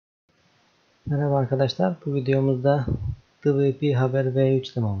Merhaba arkadaşlar, bu videomuzda theHaber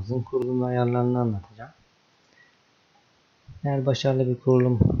V3 temamızın kurulum ve ayarlarını anlatacağım. Eğer başarılı bir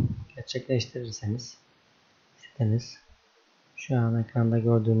kurulum gerçekleştirirseniz siteniz şu an ekranda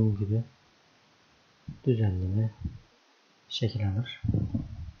gördüğünüz gibi düzenli şekil alır.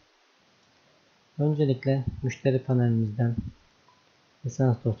 Öncelikle müşteri panelimizden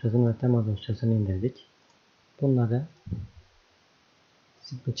lisans dosyasını ve tema dosyasını indirdik. Bunları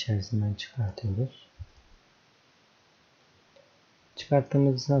zip içerisinden çıkartıyoruz.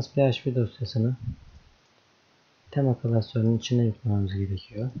 Çıkarttığımız Lisans.php dosyasını tema klasörünün içine yüklememiz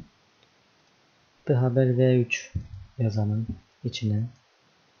gerekiyor. theHaber V3 yazanın içine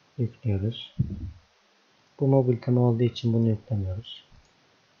yüklüyoruz. Bu mobil tema olduğu için bunu yüklemiyoruz.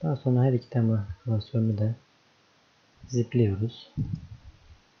 Daha sonra her iki tema klasörünü de zipliyoruz.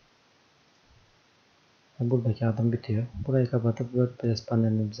 Buradaki adım bitiyor. Burayı kapatıp WordPress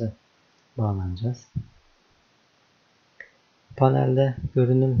panelimize bağlanacağız. Panelde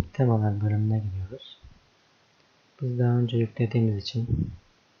görünüm temalar bölümüne gidiyoruz. Biz daha önce yüklediğimiz için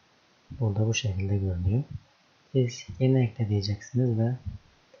burada bu şekilde görünüyor. Siz yeni ekle diyeceksiniz ve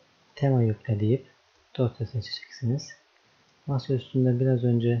tema yükle deyip dosya seçeceksiniz. Masa üstünde biraz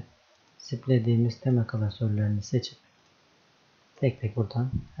önce ziplediğimiz tema klasörlerini seçip tek tek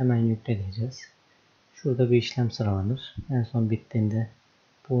buradan hemen yükle diyeceğiz. Şurada bir işlem sıralanır. En son bittiğinde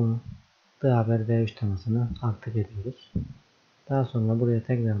bu theHaber V3 temasını aktif ediyoruz. Daha sonra buraya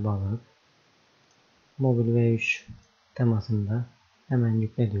tekrar bağlanıp mobil V3 temasını da hemen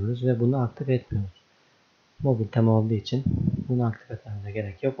yükle diyoruz ve bunu aktif etmiyoruz. Mobil tema olduğu için bunu aktif etmemize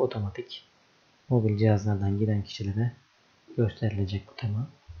gerek yok. Otomatik mobil cihazlardan giren kişilere gösterilecek bu tema.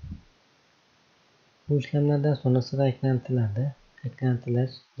 Bu işlemlerden sonra sıra eklentilerde eklentiler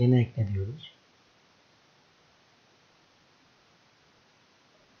yeni ekle diyoruz.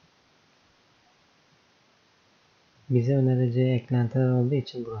 Bize önereceği eklentiler olduğu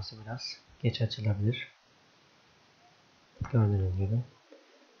için burası biraz geç açılabilir. Gördüğünüz gibi.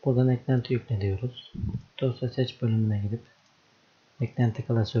 Buradan eklenti yükle diyoruz. Dosya seç bölümüne gidip eklenti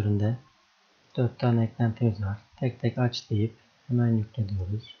klasöründe 4 tane eklentimiz var. Tek tek aç deyip hemen yükle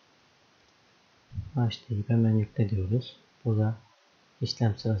diyoruz. Aç deyip hemen yükle diyoruz. Burada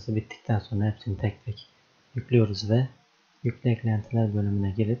işlem sırası bittikten sonra hepsini tek tek yüklüyoruz ve yükle eklentiler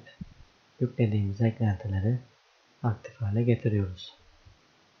bölümüne girip yüklediğimiz eklentileri aktif hale getiriyoruz.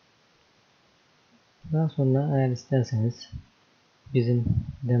 Daha sonra eğer isterseniz bizim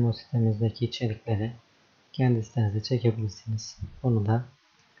demo sitemizdeki içerikleri kendi sitenize çekebilirsiniz. Onu da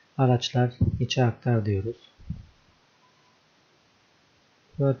araçlar içe aktar diyoruz.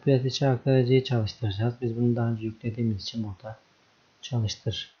 WordPress içe aktarıcıyı çalıştıracağız. Biz bunu daha önce yüklediğimiz için burada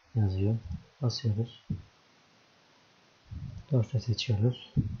çalıştır yazıyor. Basıyoruz. Dosya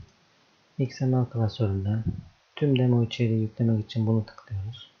seçiyoruz. XML klasöründen tüm demo içeriği yüklemek için bunu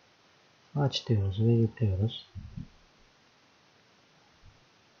tıklıyoruz. Aç diyoruz ve yüklüyoruz.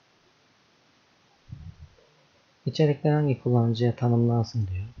 İçerikler hangi kullanıcıya tanımlansın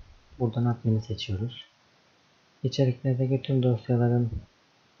diyor. Buradan admini seçiyoruz. İçeriklerdeki tüm dosyaların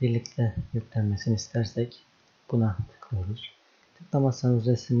birlikte yüklenmesini istersek buna tıklıyoruz. Tıklamazsanız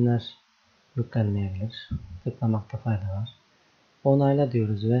resimler yüklenmeyebilir. Tıklamakta fayda var. Onayla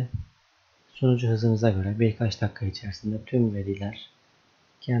diyoruz ve sunucu hızınıza göre birkaç dakika içerisinde tüm veriler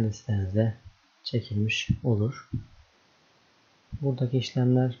kendi sitenizde çekilmiş olur. Buradaki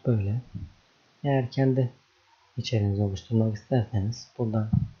işlemler böyle. Eğer kendi içeriğinizi oluşturmak isterseniz buradan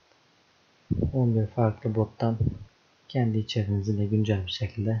 11 farklı bottan kendi içeriğinizi de güncel bir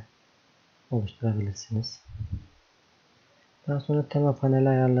şekilde oluşturabilirsiniz. Daha sonra tema paneli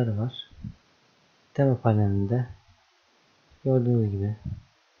ayarları var. Tema panelinde gördüğünüz gibi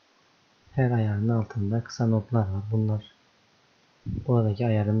her ayarın altında kısa notlar var. Bunlar buradaki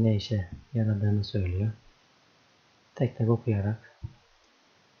ayarın ne işe yaradığını söylüyor. Tek tek okuyarak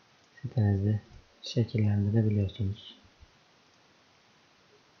sitenizi şekillendirebiliyorsunuz.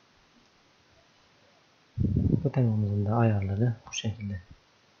 Bu temamızın da ayarları bu şekilde.